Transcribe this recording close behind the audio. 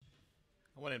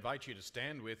I want to invite you to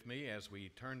stand with me as we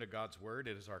turn to God's Word.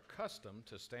 It is our custom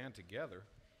to stand together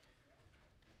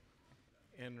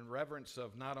in reverence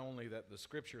of not only that the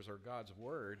Scriptures are God's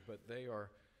Word, but they are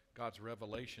God's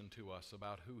revelation to us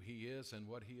about who He is and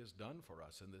what He has done for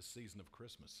us in this season of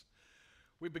Christmas.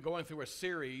 We've been going through a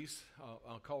series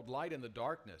called Light in the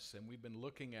Darkness, and we've been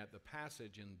looking at the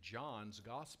passage in John's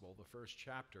Gospel, the first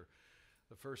chapter,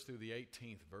 the first through the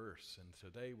 18th verse.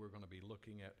 And today we're going to be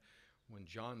looking at when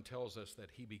John tells us that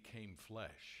He became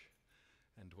flesh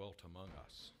and dwelt among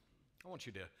us. I want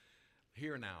you to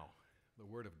hear now the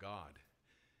Word of God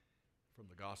from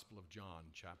the Gospel of John,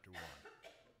 chapter 1.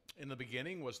 In the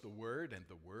beginning was the Word, and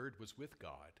the Word was with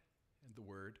God, and the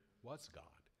Word was God.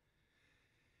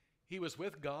 He was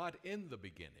with God in the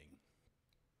beginning.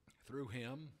 Through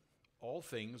Him all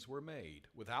things were made.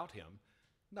 Without Him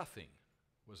nothing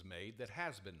was made that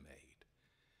has been made.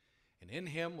 And in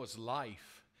Him was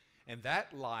life, and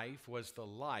that life was the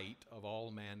light of all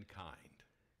mankind.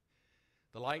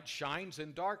 The light shines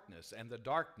in darkness, and the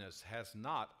darkness has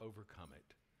not overcome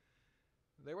it.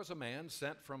 There was a man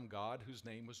sent from God whose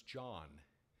name was John.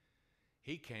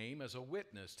 He came as a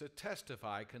witness to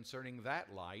testify concerning that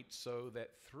light, so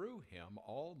that through him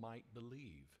all might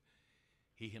believe.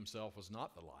 He himself was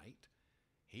not the light.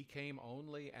 He came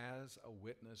only as a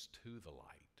witness to the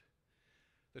light.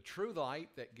 The true light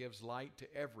that gives light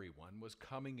to everyone was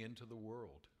coming into the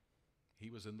world. He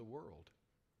was in the world,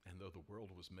 and though the world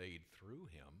was made through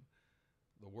him,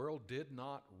 the world did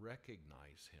not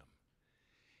recognize him.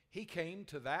 He came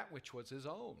to that which was his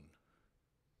own,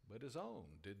 but his own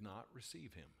did not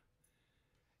receive him.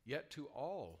 Yet to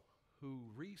all who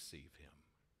receive him,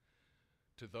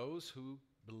 to those who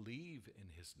believe in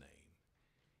his name,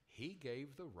 he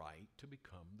gave the right to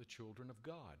become the children of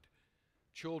God,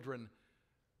 children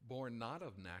born not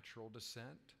of natural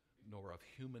descent, nor of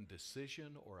human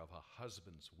decision or of a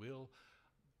husband's will,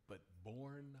 but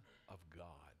born of God.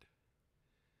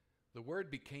 The Word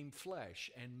became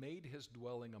flesh and made his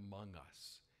dwelling among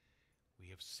us. We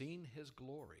have seen his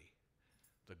glory,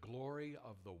 the glory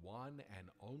of the one and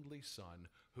only Son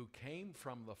who came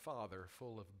from the Father,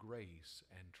 full of grace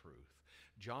and truth.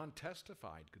 John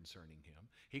testified concerning him.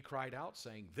 He cried out,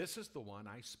 saying, "This is the one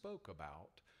I spoke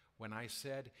about when I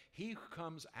said, 'He who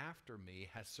comes after me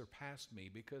has surpassed me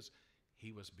because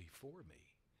he was before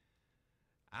me.'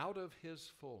 Out of his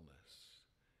fullness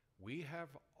we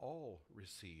have all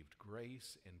received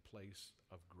grace in place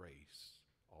of grace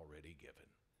already given.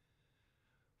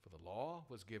 For the law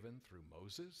was given through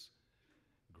Moses,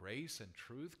 grace and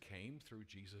truth came through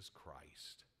Jesus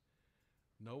Christ.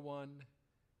 No one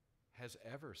has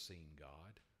ever seen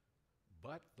God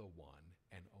but the one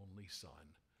and only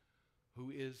Son, who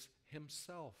is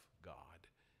himself God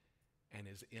and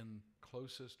is in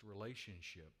closest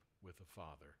relationship with the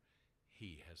Father.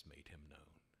 He has made him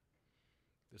known."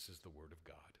 This is the Word of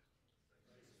God.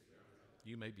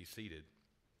 You may be seated.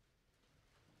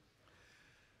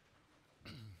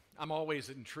 I'm always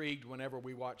intrigued whenever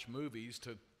we watch movies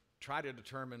to try to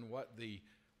determine what the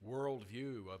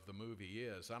worldview of the movie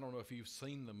is. I don't know if you've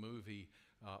seen the movie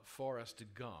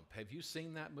Forrest Gump. Have you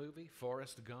seen that movie,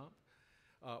 Forrest Gump?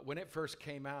 When it first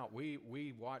came out,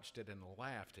 we watched it and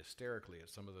laughed hysterically at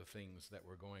some of the things that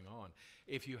were going on.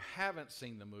 If you haven't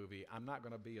seen the movie, I'm not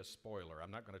going to be a spoiler.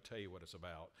 I'm not going to tell you what it's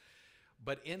about.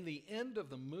 But in the end of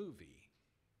the movie,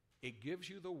 it gives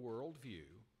you the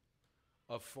worldview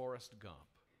of Forrest Gump.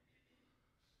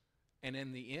 And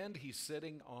in the end, he's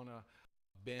sitting on a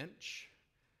bench,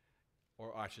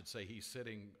 or I should say he's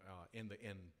sitting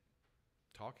in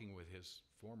talking with his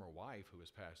former wife who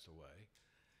has passed away.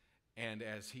 And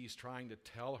as he's trying to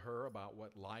tell her about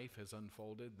what life has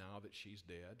unfolded now that she's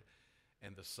dead,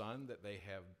 and the son that they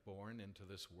have born into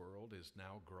this world is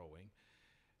now growing,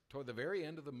 toward the very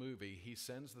end of the movie, he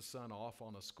sends the son off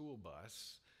on a school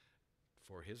bus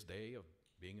for his day of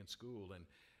being in school. And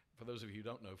for those of you who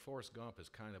don't know, Forrest Gump is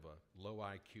kind of a low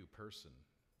IQ person.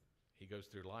 He goes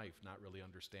through life not really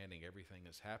understanding everything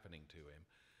that's happening to him.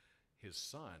 His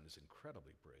son is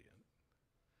incredibly brilliant.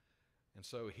 And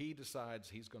so he decides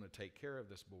he's going to take care of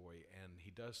this boy, and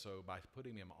he does so by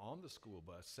putting him on the school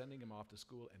bus, sending him off to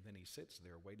school, and then he sits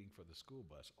there waiting for the school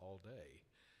bus all day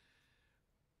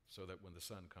so that when the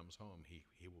son comes home,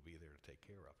 he will be there to take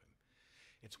care of him.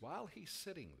 It's while he's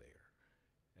sitting there,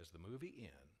 as the movie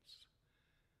ends,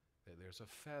 that there's a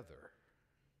feather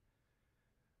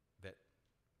that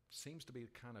seems to be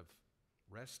kind of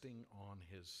resting on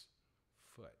his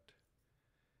foot.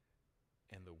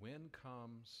 And the wind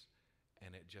comes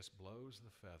and it just blows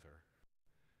the feather.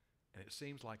 And it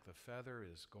seems like the feather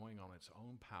is going on its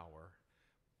own power,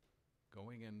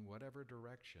 going in whatever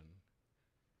direction,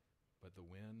 but but the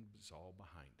wind is all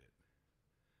behind it.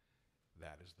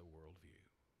 That is the worldview.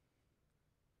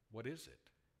 What is it?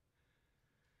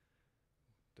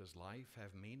 Does life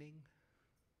have meaning?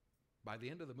 By the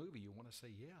end of the movie, you want to say,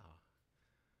 yeah,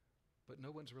 but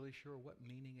no one's really sure what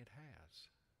meaning it has.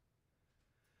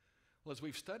 Well, as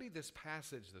we've studied this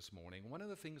passage this morning, one of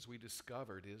the things we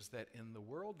discovered is that in the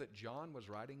world that John was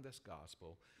writing this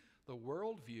gospel, the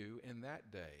worldview in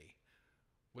that day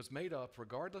was made up,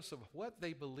 regardless of what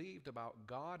they believed about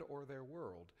God or their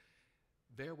world,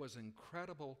 there was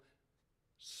incredible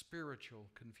spiritual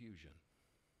confusion.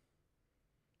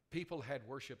 People had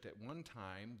worshipped at one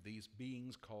time these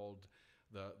beings called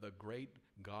the great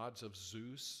gods of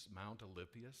Zeus, Mount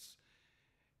Olympus,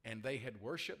 and they had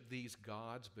worshipped these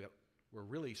gods, but were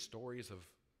really stories of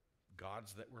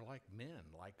gods that were like men,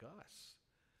 like us.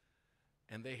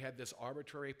 And they had this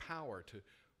arbitrary power to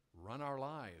run our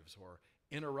lives or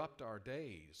interrupt our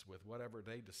days with whatever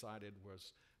they decided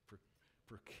was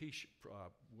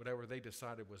whatever they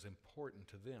decided was important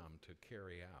to them to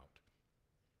carry out.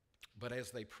 But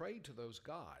as they prayed to those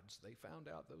gods, they found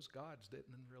out those gods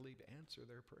didn't really answer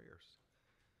their prayers,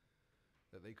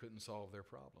 that they couldn't solve their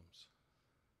problems.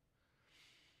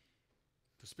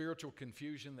 The spiritual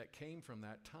confusion that came from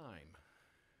that time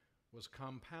was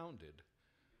compounded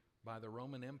by the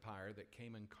Roman Empire that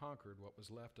came and conquered what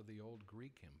was left of the old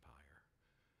Greek Empire.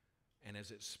 And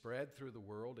as it spread through the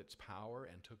world, its power,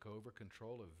 and took over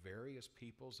control of various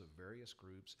peoples, of various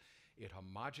groups, it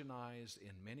homogenized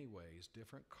in many ways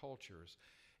different cultures,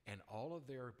 and all of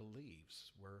their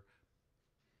beliefs were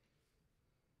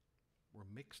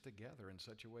mixed together in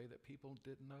such a way that people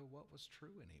didn't know what was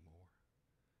true anymore.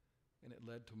 And it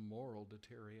led to moral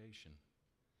deterioration.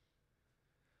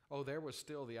 Oh, there was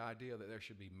still the idea that there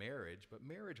should be marriage, but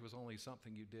marriage was only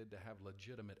something you did to have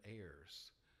legitimate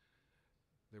heirs.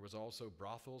 There was also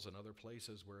brothels and other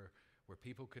places where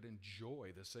people could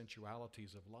enjoy the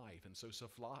sensualities of life. And so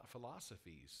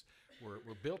philosophies were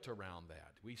built around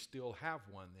that. We still have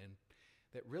one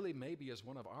that really maybe is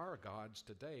one of our gods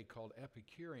today called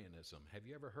Epicureanism. Have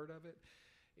you ever heard of it?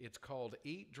 It's called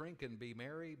eat, drink, and be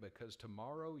merry because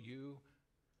tomorrow you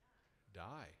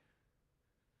die.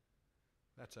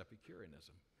 That's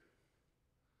Epicureanism.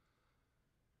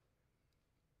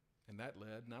 And that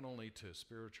led not only to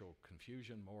spiritual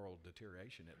confusion, moral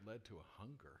deterioration, it led to a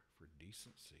hunger for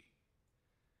decency.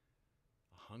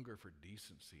 A hunger for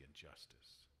decency and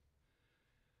justice.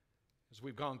 As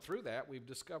we've gone through that, we've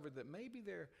discovered that maybe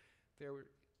there's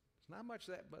not much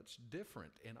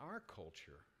different in our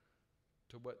culture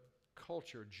to what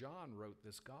culture John wrote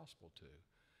this gospel to,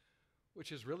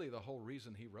 which is really the whole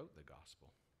reason he wrote the gospel.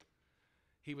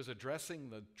 He was addressing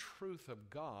the truth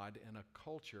of God in a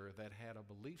culture that had a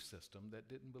belief system that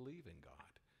didn't believe in God.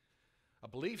 A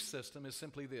belief system is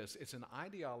simply this: it's an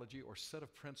ideology or set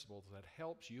of principles that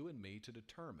helps you and me to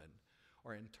determine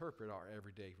or interpret our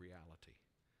everyday reality.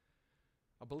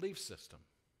 A belief system.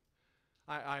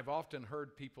 I've often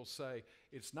heard people say,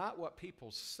 it's not what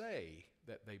people say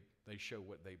that they show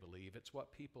what they believe, it's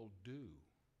what people do.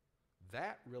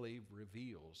 That really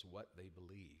reveals what they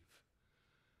believe.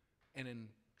 And in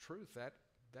truth, that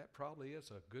probably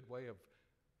is a good way of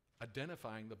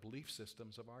identifying the belief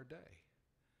systems of our day.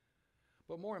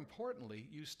 But more importantly,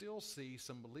 you still see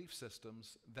some belief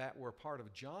systems that were part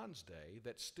of John's day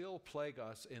that still plague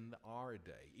us in our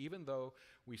day. Even though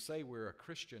we say we're a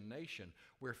Christian nation,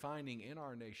 we're finding in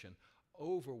our nation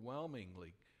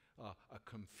overwhelmingly a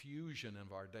confusion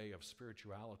of our day of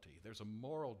spirituality. There's a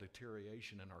moral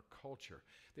deterioration in our culture.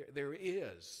 There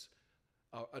is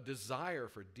a desire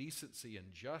for decency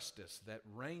and justice that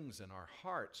reigns in our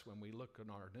hearts when we look in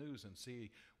our news and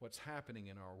see what's happening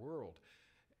in our world.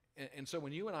 And so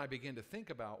when you and I begin to think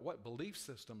about what belief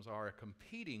systems are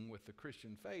competing with the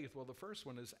Christian faith, well, the first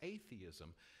one is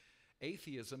atheism.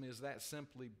 Atheism is that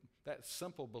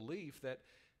simple belief that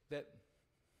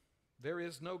there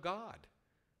is no God.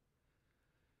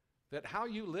 That how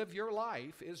you live your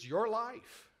life is your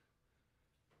life.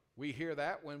 We hear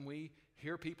that when we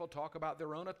hear people talk about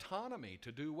their own autonomy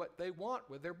to do what they want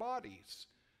with their bodies.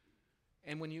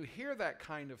 And when you hear that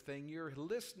kind of thing, you're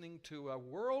listening to a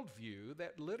worldview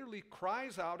that literally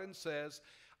cries out and says,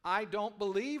 I don't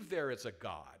believe there is a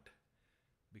God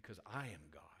because I am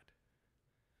God.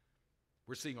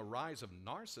 We're seeing a rise of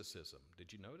narcissism.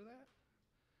 Did you know that?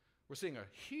 We're seeing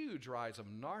a huge rise of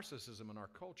narcissism in our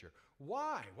culture.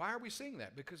 Why? Why are we seeing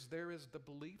that? Because there is the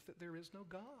belief that there is no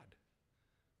God.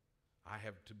 I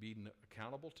have to be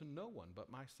accountable to no one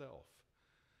but myself.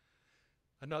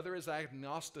 Another is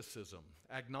agnosticism.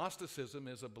 Agnosticism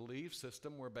is a belief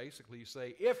system where basically you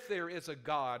say, if there is a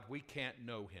God, we can't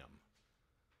know him.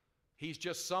 He's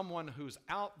just someone who's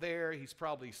out there. He's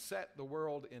probably set the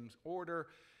world in order.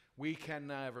 We can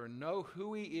never know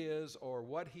who he is or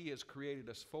what he has created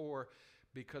us for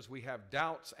because we have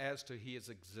doubts as to his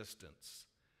existence.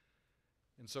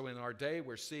 And so in our day,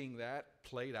 we're seeing that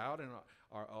played out in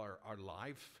our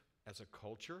life as a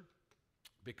culture,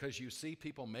 because you see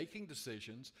people making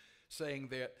decisions saying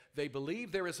that they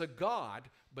believe there is a God,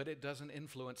 but it doesn't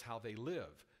influence how they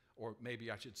live. Or maybe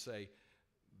I should say,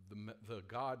 the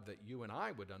God that you and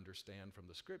I would understand from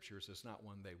the Scriptures is not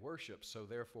one they worship, so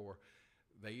therefore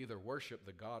they either worship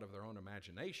the God of their own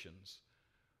imaginations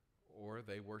or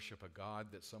they worship a God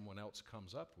that someone else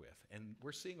comes up with. And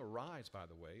we're seeing a rise, by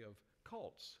the way, of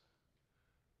cults.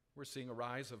 We're seeing a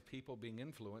rise of people being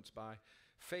influenced by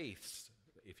faiths,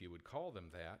 if you would call them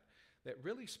that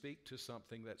really speak to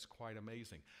something that's quite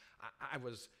amazing. I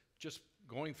was just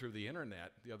going through the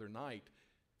internet the other night,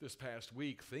 this past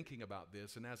week, thinking about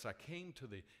this, and as I came to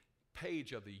the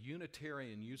page of the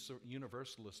Unitarian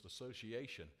Universalist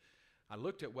Association, I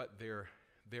looked at what their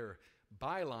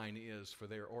byline is for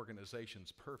their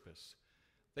organization's purpose.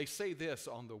 They say this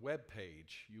on the web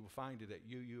page. You will find it at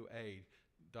uua.org.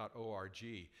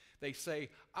 They say,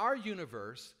 our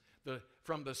universe,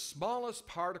 from the smallest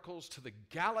particles to the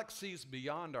galaxies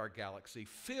beyond our galaxy,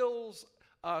 fills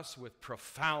us with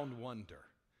profound wonder.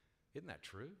 Isn't that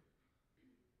true?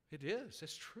 It is.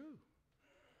 It's true.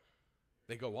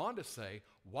 They go on to say,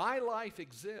 why life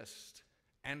exists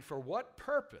and for what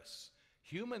purpose,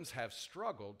 humans have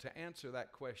struggled to answer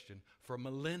that question for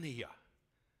millennia.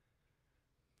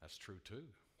 That's true too.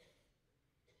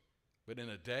 But in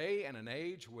a day and an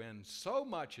age when so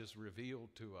much is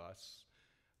revealed to us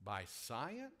by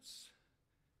science,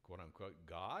 quote unquote,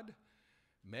 God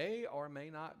may or may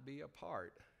not be a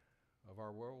part of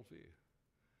our worldview.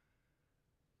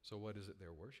 So what is it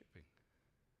they're worshiping?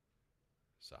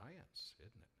 Science, isn't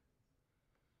it?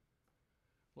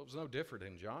 Well, it was no different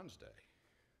in John's day.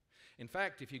 In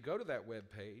fact, if you go to that web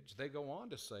page, they go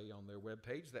on to say on their web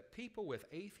page that people with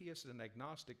atheist and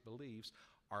agnostic beliefs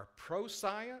are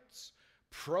pro-science,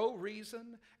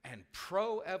 pro-reason, and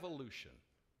pro-evolution.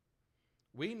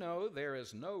 We know there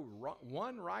is no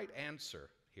one right answer.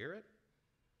 Hear it?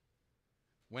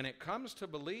 When it comes to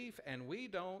belief, and we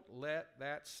don't let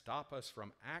that stop us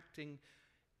from acting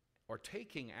or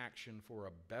taking action for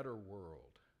a better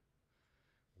world.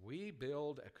 We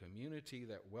build a community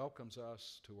that welcomes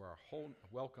us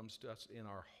in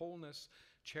our wholeness,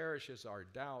 cherishes our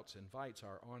doubts, invites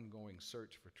our ongoing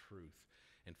search for truth.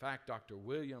 In fact, Dr.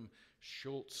 William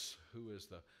Schultz, who is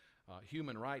the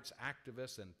human rights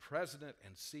activist and president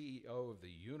and CEO of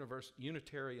the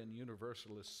Unitarian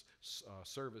Universalist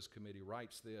Service Committee,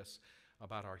 writes this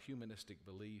about our humanistic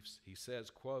beliefs. He says,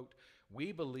 quote,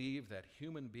 "We believe that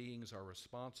human beings are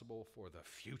responsible for the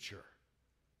future,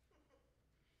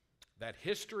 that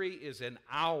history is in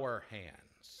our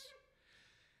hands."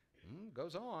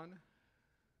 Goes on.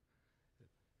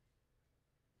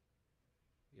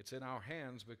 It's in our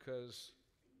hands because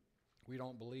we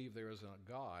don't believe there is a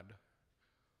God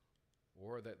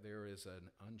or that there is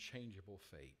an unchangeable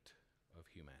fate of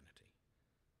humanity.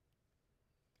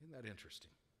 Isn't that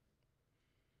interesting?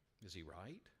 Is he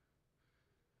right?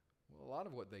 Well, a lot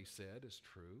of what they said is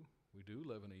true. We do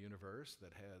live in a universe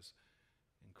that has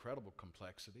incredible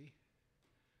complexity.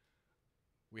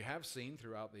 We have seen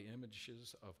throughout the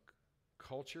images of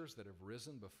cultures that have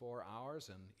risen before ours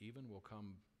and even will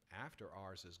come after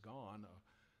ours is gone, a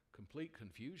complete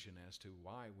confusion as to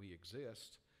why we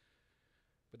exist.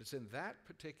 But it's in that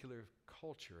particular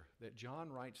culture that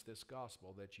John writes this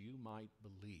gospel that you might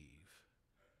believe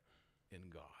in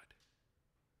God.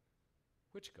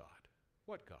 Which God?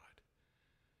 What God?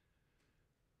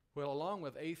 Well, along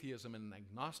with atheism and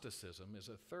agnosticism is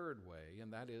a third way,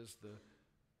 and that is the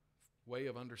way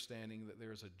of understanding that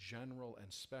there is a general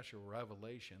and special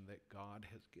revelation that God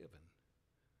has given.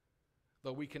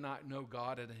 Though we cannot know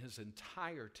God in his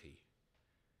entirety.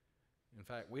 In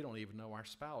fact, we don't even know our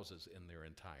spouses in their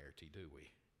entirety, do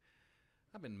we?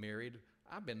 I've been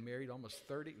married almost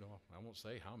 30, well, I won't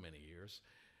say how many years,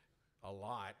 a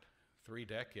lot, 3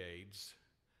 decades,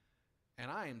 and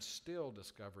I am still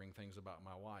discovering things about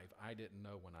my wife I didn't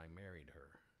know when I married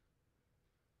her.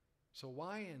 So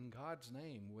why in God's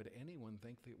name would anyone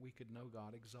think that we could know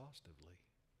God exhaustively?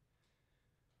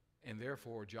 And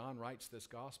therefore, John writes this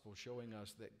gospel showing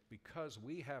us that because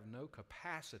we have no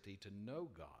capacity to know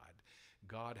God,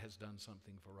 God has done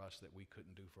something for us that we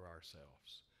couldn't do for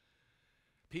ourselves.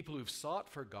 People who've sought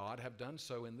for God have done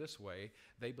so in this way.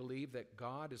 They believe that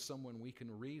God is someone we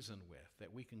can reason with,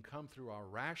 that we can come through our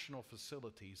rational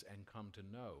facilities and come to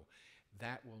know.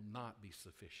 That will not be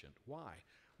sufficient. Why?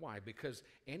 Why? Because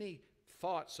any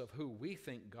thoughts of who we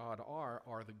think God are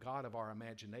the God of our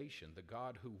imagination, the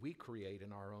God who we create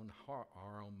in our own heart,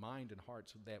 our own mind and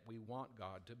hearts that we want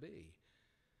God to be.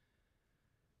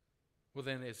 Well,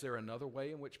 then, is there another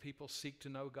way in which people seek to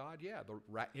know God? Yeah,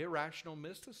 the irrational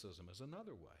mysticism is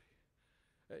another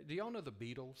way. Do y'all know the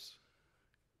Beatles?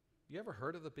 You ever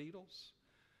heard of the Beatles?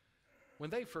 When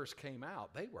they first came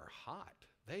out, they were hot.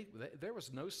 There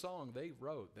was no song they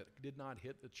wrote that did not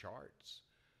hit the charts.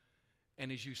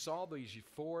 And as you saw these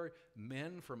 4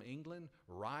 men from England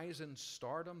rise in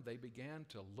stardom, they began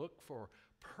to look for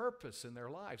purpose in their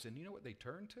lives. And you know what they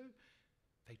turned to?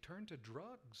 They turned to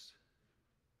drugs.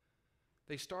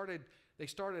 They started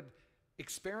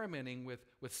experimenting with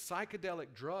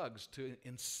psychedelic drugs to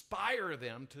inspire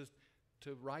them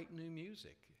to write new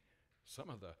music. Some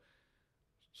of the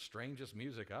strangest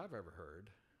music I've ever heard.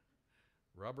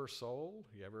 Rubber Soul,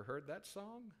 you ever heard that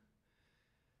song?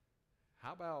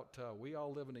 How about We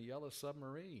All Live in a Yellow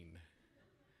Submarine?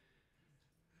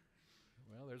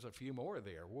 Well, there's a few more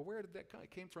there. Well, where did that come?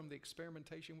 It came from the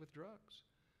experimentation with drugs.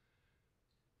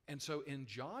 And so in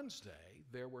John's day,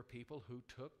 there were people who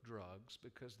took drugs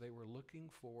because they were looking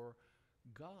for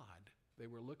God. They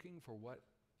were looking for what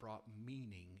brought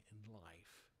meaning in life.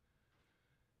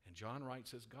 And John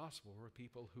writes his gospel for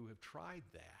people who have tried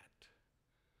that,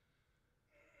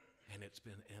 and it's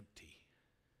been empty.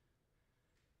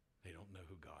 They don't know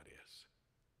who God is.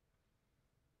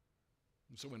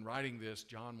 And so in writing this,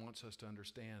 John wants us to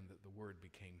understand that the Word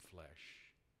became flesh.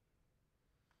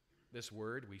 This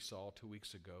Word we saw 2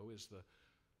 weeks ago is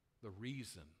the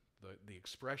reason, the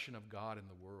expression of God in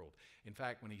the world. In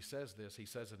fact, when he says this, he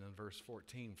says it in verse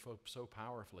 14 so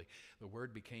powerfully. The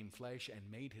Word became flesh and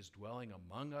made his dwelling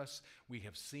among us. We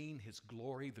have seen his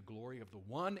glory, the glory of the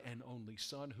one and only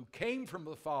Son who came from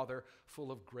the Father,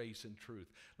 full of grace and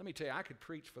truth. Let me tell you, I could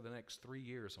preach for the next 3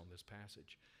 years on this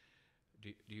passage.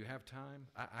 Do you have time?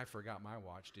 I forgot my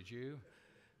watch. Did you?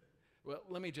 Well,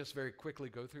 let me just very quickly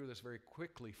go through this very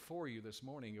quickly for you this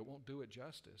morning. It won't do it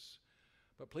justice.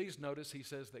 But please notice he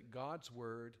says that God's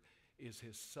Word is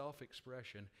his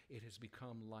self-expression. It has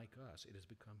become like us. It has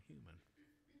become human.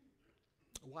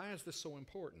 Why is this so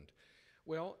important?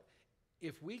 Well,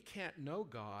 if we can't know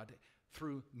God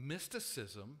through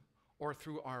mysticism or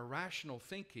through our rational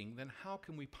thinking, then how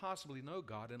can we possibly know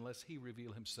God unless he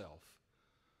reveal himself?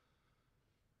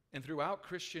 And throughout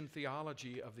Christian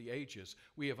theology of the ages,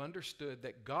 we have understood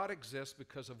that God exists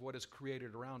because of what is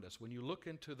created around us. When you look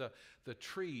into the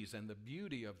trees and the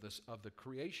beauty of the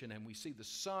creation, and we see the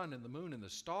sun and the moon and the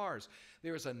stars,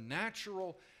 there is a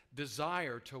natural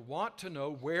desire to want to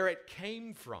know where it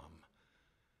came from.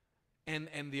 And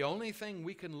the only thing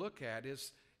we can look at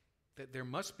is that there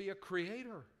must be a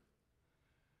creator.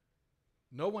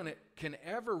 No one can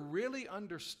ever really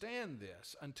understand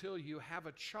this until you have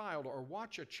a child or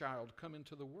watch a child come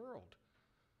into the world.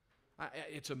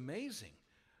 It's amazing.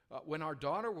 When our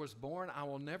daughter was born, I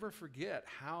will never forget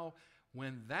how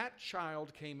when that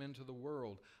child came into the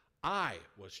world, I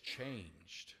was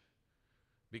changed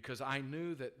because I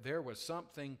knew that there was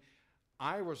something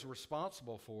I was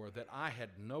responsible for that I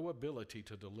had no ability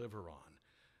to deliver on.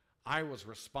 I was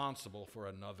responsible for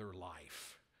another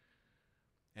life.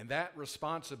 And that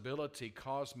responsibility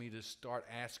caused me to start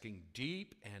asking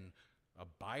deep and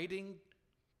abiding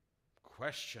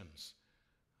questions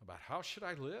about how should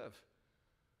I live?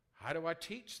 How do I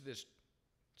teach this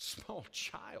small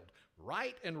child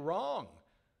right and wrong?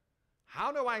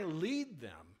 How do I lead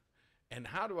them? And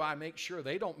how do I make sure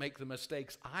they don't make the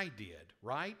mistakes I did,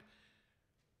 right?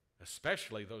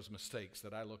 Especially those mistakes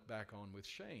that I look back on with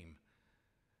shame.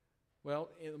 Well,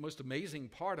 the most amazing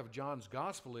part of John's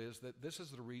gospel is that this is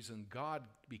the reason God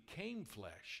became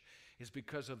flesh, is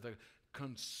because of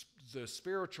the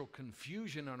spiritual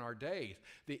confusion in our days,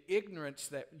 the ignorance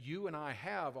that you and I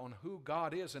have on who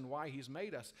God is and why he's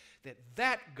made us,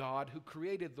 that God who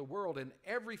created the world and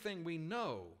everything we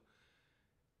know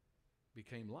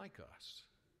became like us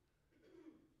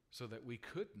so that we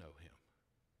could know him.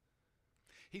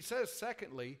 He says,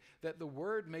 secondly, that the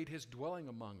Word made his dwelling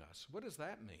among us. What does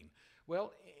that mean?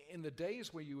 Well, in the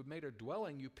days where you made a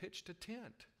dwelling, you pitched a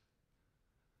tent.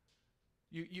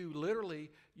 You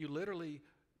literally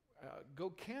go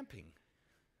camping,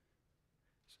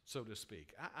 so to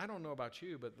speak. I don't know about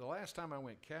you, but the last time I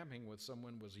went camping with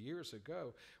someone was years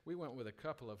ago. We went with a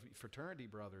couple of fraternity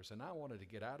brothers, and I wanted to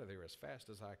get out of there as fast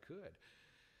as I could.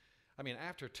 I mean,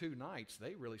 after 2 nights,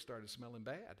 they really started smelling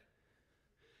bad.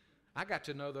 I got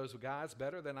to know those guys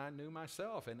better than I knew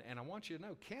myself. And I want you to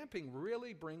know, camping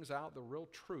really brings out the real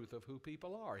truth of who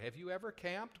people are. Have you ever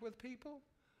camped with people?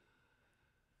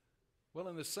 Well,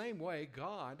 in the same way,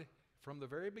 God, from the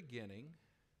very beginning,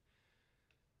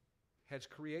 has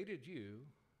created you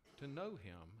to know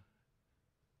Him,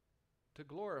 to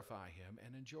glorify Him,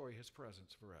 and enjoy His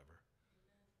presence forever.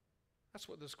 That's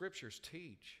what the Scriptures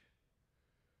teach.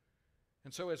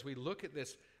 And so as we look at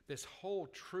this whole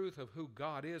truth of who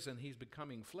God is and He's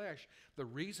becoming flesh, the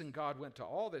reason God went to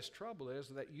all this trouble is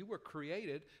that you were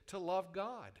created to love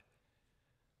God.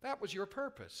 That was your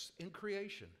purpose in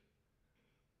creation.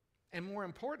 And more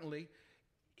importantly,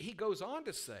 He goes on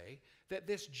to say that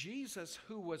this Jesus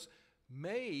who was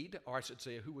made, or I should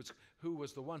say who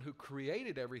was the one who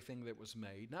created everything that was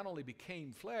made, not only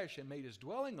became flesh and made His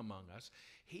dwelling among us,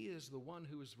 He is the one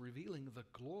who is revealing the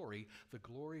glory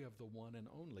of the one and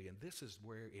only. And this is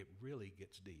where it really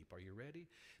gets deep. Are you ready?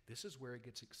 This is where it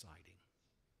gets exciting.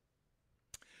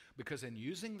 Because in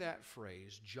using that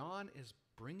phrase, John is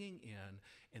bringing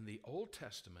in the Old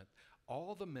Testament,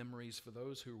 all the memories for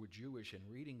those who were Jewish in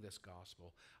reading this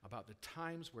gospel about the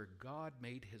times where God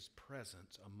made His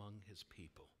presence among His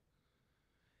people.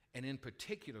 And in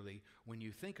particularly, when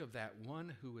you think of that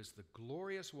one who is the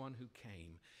glorious one who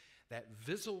came, that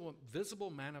visible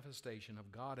manifestation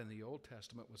of God in the Old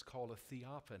Testament was called a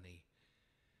theophany.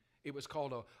 It was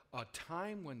called a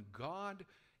time when God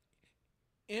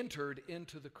entered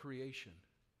into the creation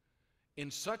in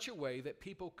such a way that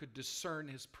people could discern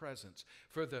His presence.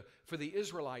 For the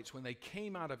Israelites, when they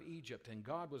came out of Egypt and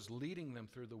God was leading them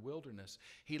through the wilderness,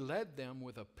 He led them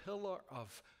with a pillar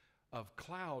of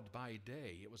cloud by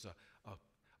day. It was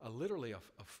literally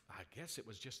I guess it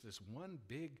was just this one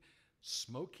big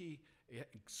smoky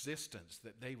existence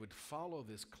that they would follow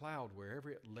this cloud wherever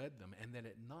it led them, and then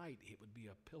at night it would be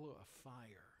a pillar of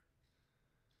fire.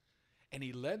 And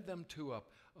He led them to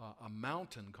a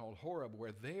mountain called Horeb,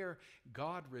 where there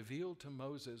God revealed to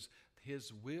Moses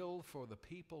His will for the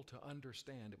people to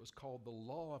understand. It was called the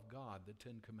law of God, the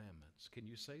 10 Commandments. Can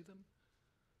you say them?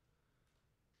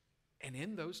 And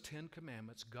in those 10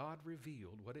 Commandments, God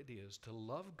revealed what it is to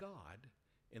love God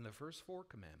in the first 4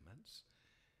 commandments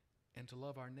and to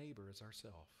love our neighbor as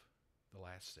ourselves, the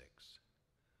last 6.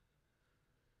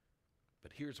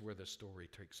 But here's where the story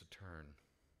takes a turn.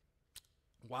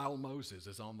 While Moses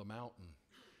is on the mountain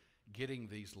getting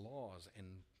these laws and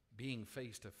being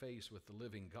face to face with the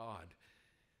living God,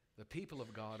 the people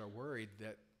of God are worried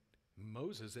that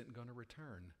Moses isn't going to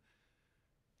return.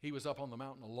 He was up on the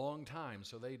mountain a long time,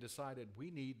 so they decided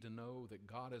we need to know that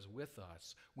God is with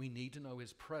us. We need to know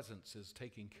His presence is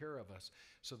taking care of us.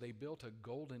 So they built a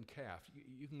golden calf.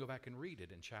 You can go back and read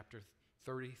it in chapter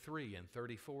 33 and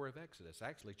 34 of Exodus,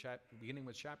 actually beginning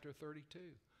with chapter 32.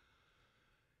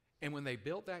 And when they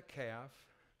built that calf,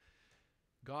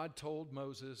 God told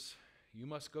Moses, you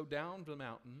must go down the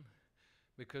mountain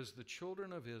because the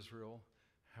children of Israel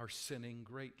are sinning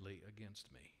greatly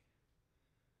against me.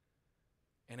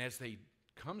 And as he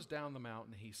comes down the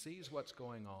mountain, he sees what's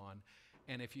going on.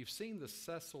 And if you've seen the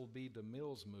Cecil B.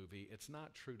 DeMille's movie, it's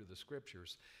not true to the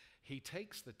Scriptures. He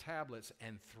takes the tablets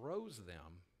and throws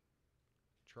them,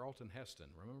 Charlton Heston,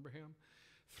 remember him?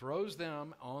 Throws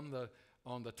them on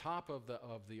the top of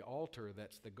the altar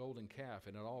that's the golden calf,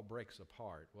 and it all breaks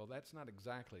apart. Well, that's not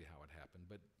exactly how it happened,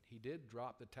 but he did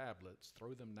drop the tablets,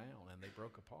 throw them down, and they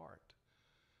broke apart.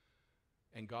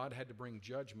 And God had to bring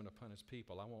judgment upon His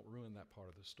people. I won't ruin that part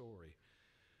of the story.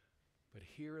 But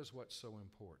here is what's so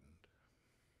important.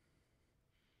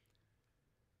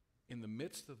 In the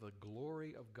midst of the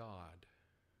glory of God,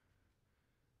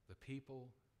 the people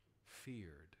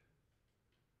feared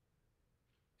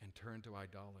and turned to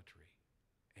idolatry.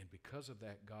 And because of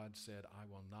that, God said, I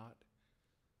will not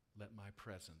let my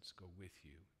presence go with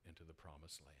you into the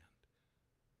promised land.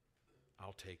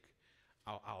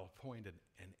 I'll appoint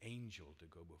an angel to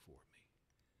go before me.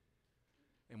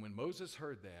 And when Moses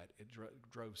heard that, it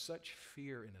drove such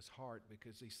fear in his heart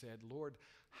because he said, Lord,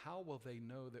 how will they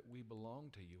know that we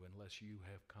belong to you unless you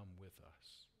have come with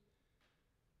us?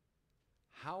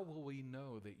 How will we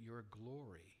know that your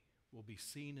glory will be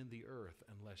seen in the earth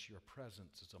unless your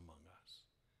presence is among us?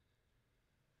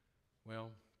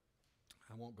 Well,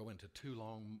 I won't go into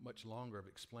much longer of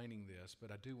explaining this,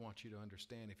 but I do want you to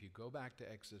understand, if you go back to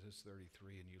Exodus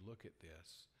 33 and you look at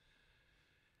this,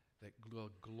 that the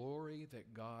glory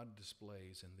that God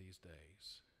displays in these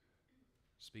days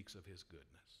speaks of His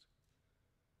goodness.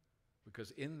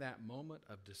 Because in that moment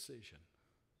of decision,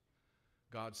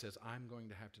 God says, I'm going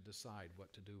to have to decide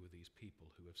what to do with these people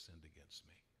who have sinned against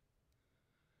me.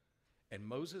 And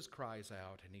Moses cries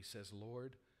out and he says,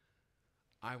 Lord,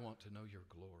 I want to know your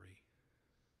glory.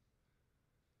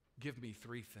 Give me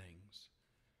 3 things.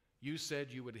 You said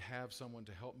you would have someone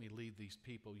to help me lead these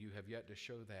people. You have yet to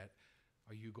show that.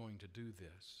 Are you going to do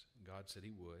this? And God said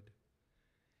He would.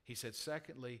 He said,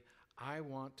 secondly, I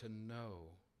want to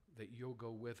know that you'll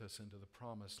go with us into the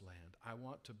promised land. I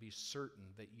want to be certain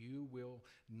that you will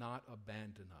not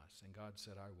abandon us. And God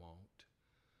said, I won't.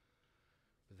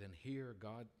 But then here,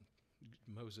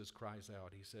 Moses cries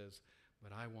out. He says,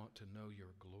 but I want to know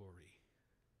your glory.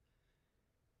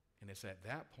 And it's at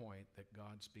that point that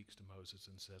God speaks to Moses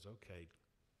and says, okay,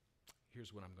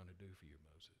 here's what I'm going to do for you,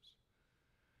 Moses.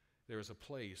 There is a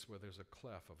place where there's a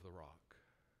cleft of the rock.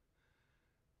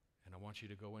 And I want you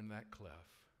to go in that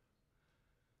cleft.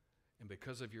 And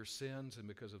because of your sins and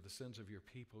because of the sins of your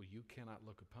people, you cannot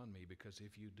look upon me, because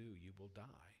if you do, you will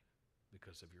die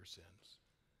because of your sins.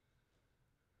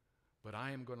 But I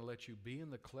am going to let you be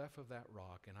in the cleft of that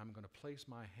rock, and I'm going to place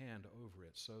my hand over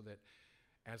it so that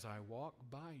as I walk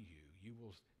by you, you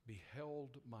will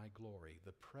behold my glory,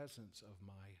 the presence of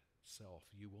myself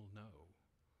you will know.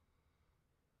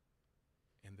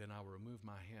 And then I'll remove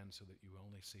my hand so that you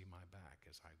only see my back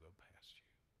as I go past you.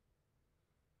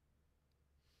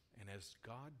 And as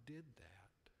God did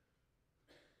that,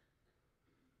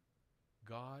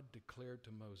 God declared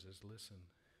to Moses, listen,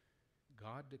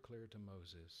 God declared to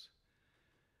Moses,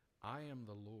 I am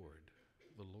the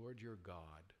Lord your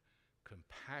God,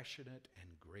 compassionate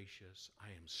and gracious. I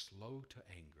am slow to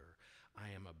anger. I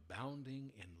am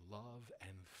abounding in love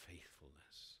and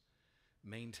faithfulness,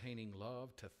 maintaining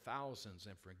love to thousands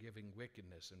and forgiving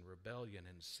wickedness and rebellion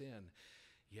and sin.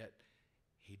 Yet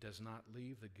he does not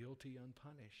leave the guilty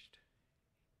unpunished.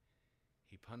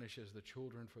 He punishes the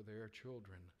children for their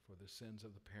children, for the sins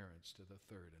of the parents to the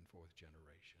third and fourth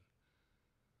generation.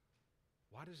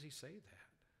 Why does he say that?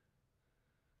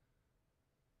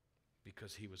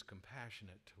 Because he was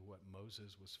compassionate to what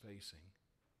Moses was facing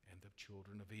and the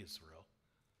children of Israel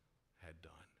had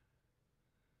done.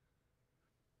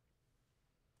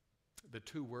 The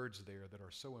two words there that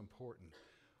are so important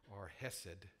are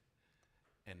hesed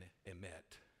and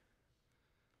emet.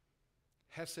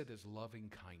 Hesed is loving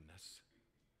kindness.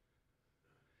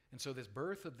 And so this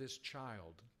birth of this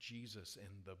child, Jesus in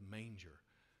the manger,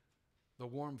 the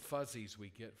warm fuzzies we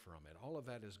get from it, all of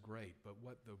that is great, but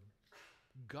what the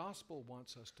gospel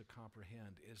wants us to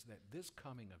comprehend is that this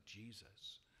coming of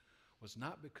Jesus was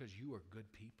not because you are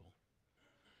good people.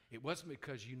 It wasn't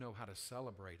because you know how to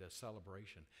celebrate a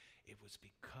celebration. It was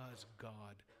because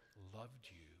God loved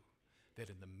you, that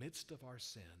in the midst of our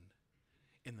sin,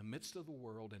 in the midst of the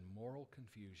world in moral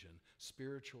confusion,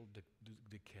 spiritual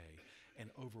decay, and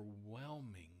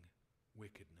overwhelming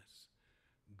wickedness,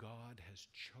 God has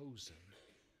chosen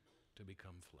to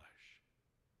become flesh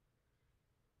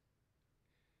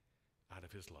out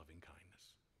of his loving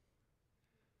kindness.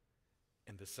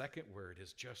 And the second word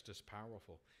is just as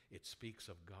powerful. It speaks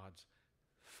of God's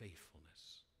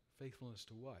faithfulness. Faithfulness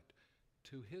to what?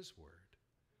 To his word.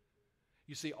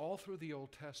 You see, all through the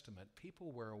Old Testament,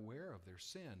 people were aware of their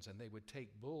sins, and they would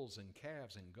take bulls and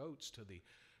calves and goats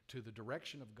to the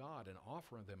direction of God and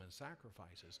offer them in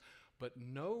sacrifices. But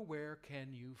nowhere can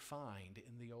you find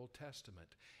in the Old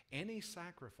Testament any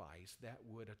sacrifice that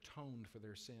would atone for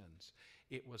their sins.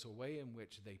 It was a way in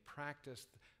which they practiced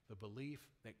the belief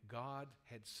that God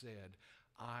had said,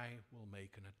 I will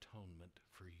make an atonement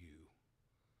for you.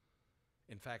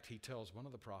 In fact, he tells one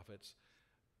of the prophets,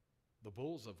 the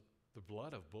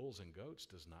blood of bulls and goats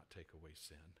does not take away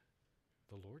sin.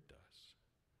 The Lord does.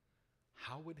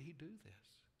 How would he do this?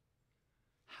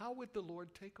 How would the Lord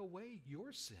take away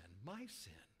your sin, my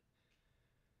sin?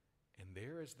 And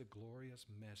there is the glorious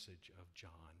message of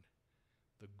John,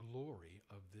 the glory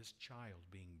of this child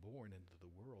being born into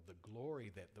the world. The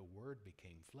glory that the Word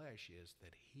became flesh is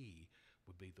that he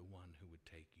would be the one who would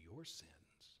take your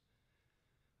sins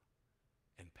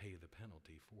and pay the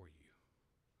penalty for you,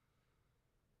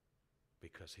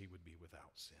 because he would be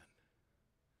without sin.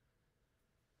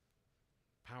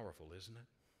 Powerful, isn't it?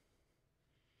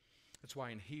 That's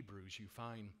why in Hebrews you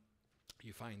find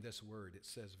this word. It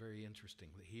says very interesting.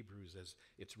 The Hebrews, as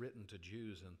it's written to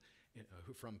Jews and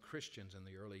from Christians in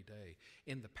the early day.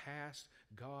 In the past,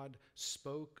 God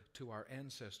spoke to our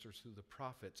ancestors through the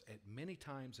prophets at many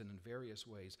times and in various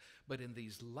ways. But in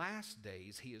these last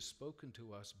days, he has spoken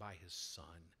to us by his Son,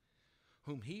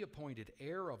 whom he appointed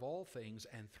heir of all things,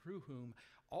 and through whom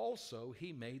also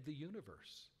he made the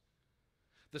universe.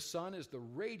 The Son is the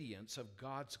radiance of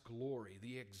God's glory,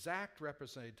 the exact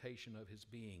representation of his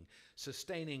being,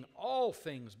 sustaining all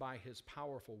things by his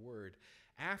powerful word.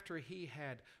 After he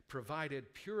had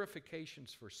provided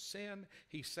purifications for sin,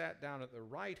 he sat down at the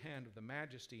right hand of the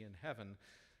Majesty in heaven.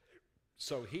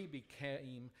 So he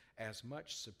became as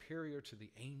much superior to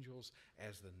the angels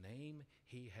as the name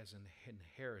he has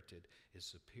inherited is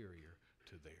superior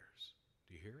to theirs.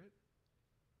 Do you hear it?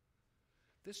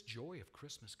 This joy of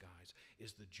Christmas, guys,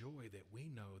 is the joy that we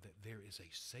know that there is a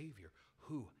Savior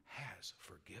who has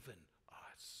forgiven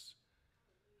us.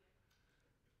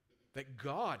 That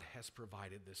God has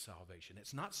provided this salvation.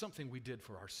 It's not something we did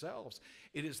for ourselves.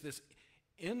 It is this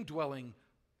indwelling,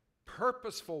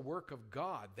 purposeful work of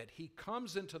God that He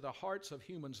comes into the hearts of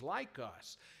humans like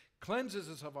us, cleanses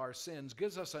us of our sins,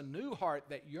 gives us a new heart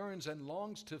that yearns and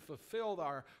longs to fulfill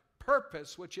our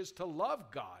purpose, which is to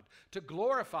love God, to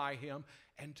glorify Him,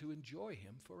 and to enjoy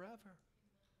Him forever.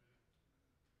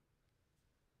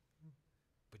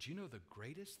 But you know the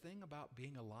greatest thing about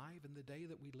being alive in the day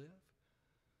that we live?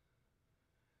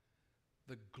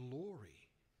 The glory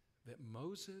that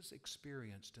Moses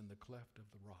experienced in the cleft of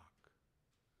the rock.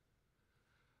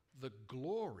 The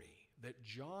glory that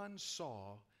John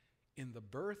saw in the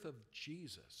birth of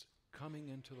Jesus coming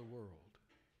into the world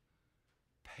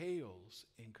pales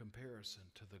in comparison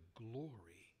to the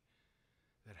glory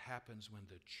that happens when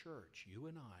the church, you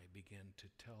and I, begin to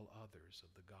tell others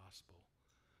of the gospel,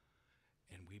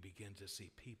 and we begin to see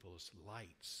people's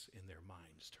lights in their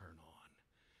minds turn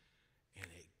on, and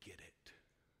they get it.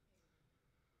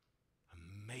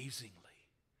 Amazingly,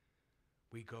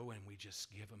 we go and we just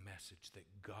give a message that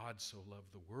God so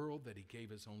loved the world that He gave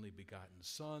His only begotten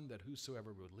Son, that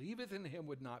whosoever believeth in Him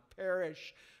would not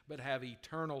perish, but have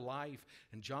eternal life.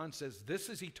 And John says, this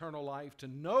is eternal life, to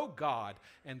know God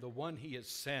and the one He has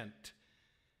sent.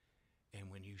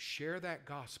 And when you share that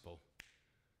gospel,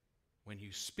 when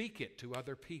you speak it to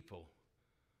other people,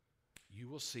 you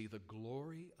will see the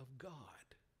glory of God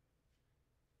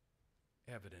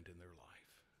evident in their life.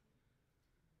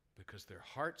 Because their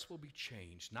hearts will be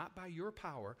changed, not by your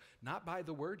power, not by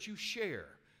the words you share,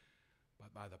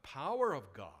 but by the power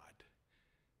of God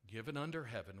given under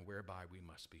heaven, whereby we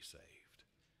must be saved.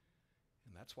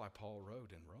 And that's why Paul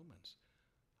wrote in Romans,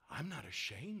 I'm not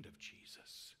ashamed of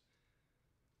Jesus.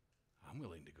 I'm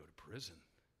willing to go to prison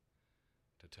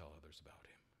to tell others about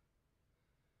Him.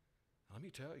 Let me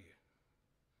tell you,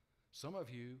 some of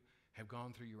you have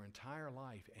gone through your entire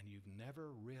life and you've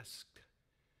never risked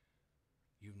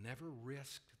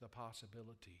the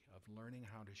possibility of learning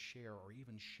how to share or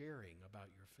even sharing about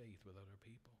your faith with other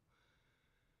people.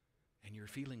 And you're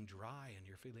feeling dry and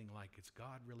you're feeling like, is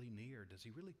God really near? Does He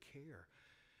really care?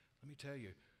 Let me tell you,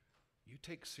 you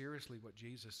take seriously what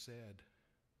Jesus said,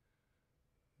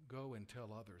 go and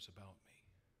tell others about me.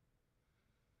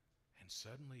 And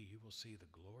suddenly you will see the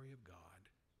glory of God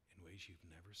in ways you've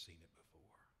never seen it before.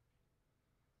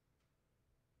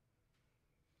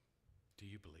 Do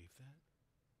you believe that?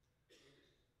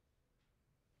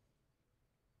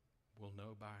 We'll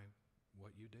know by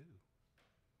what you do.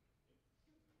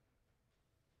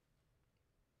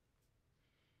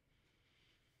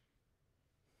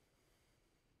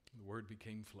 The Word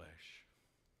became flesh,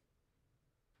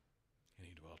 and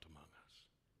He dwelt among us.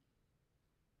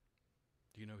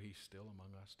 Do you know He's still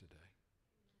among us today?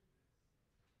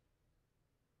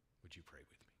 Would you pray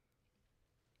with me?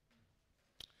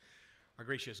 Our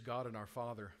gracious God and our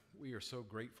Father, we are so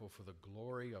grateful for the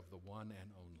glory of the one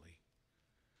and only,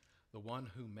 the one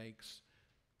who makes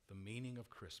the meaning of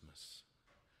Christmas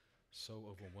so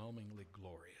overwhelmingly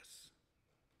glorious,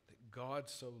 that God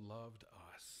so loved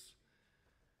us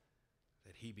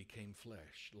that He became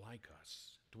flesh like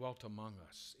us, dwelt among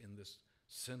us in this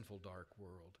sinful, dark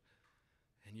world,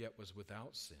 and yet was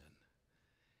without sin.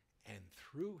 And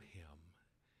through Him,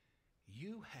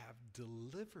 you have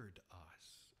delivered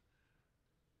us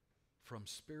from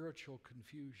spiritual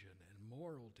confusion and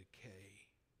moral decay,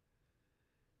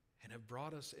 and have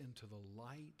brought us into the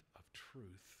light of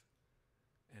truth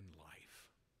and life.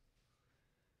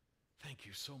 Thank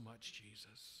you so much,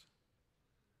 Jesus,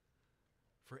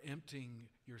 for emptying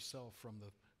yourself from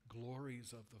the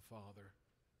glories of the Father,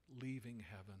 leaving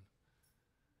heaven,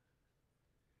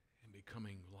 and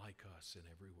becoming like us in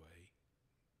every way.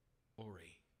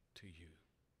 Glory to you.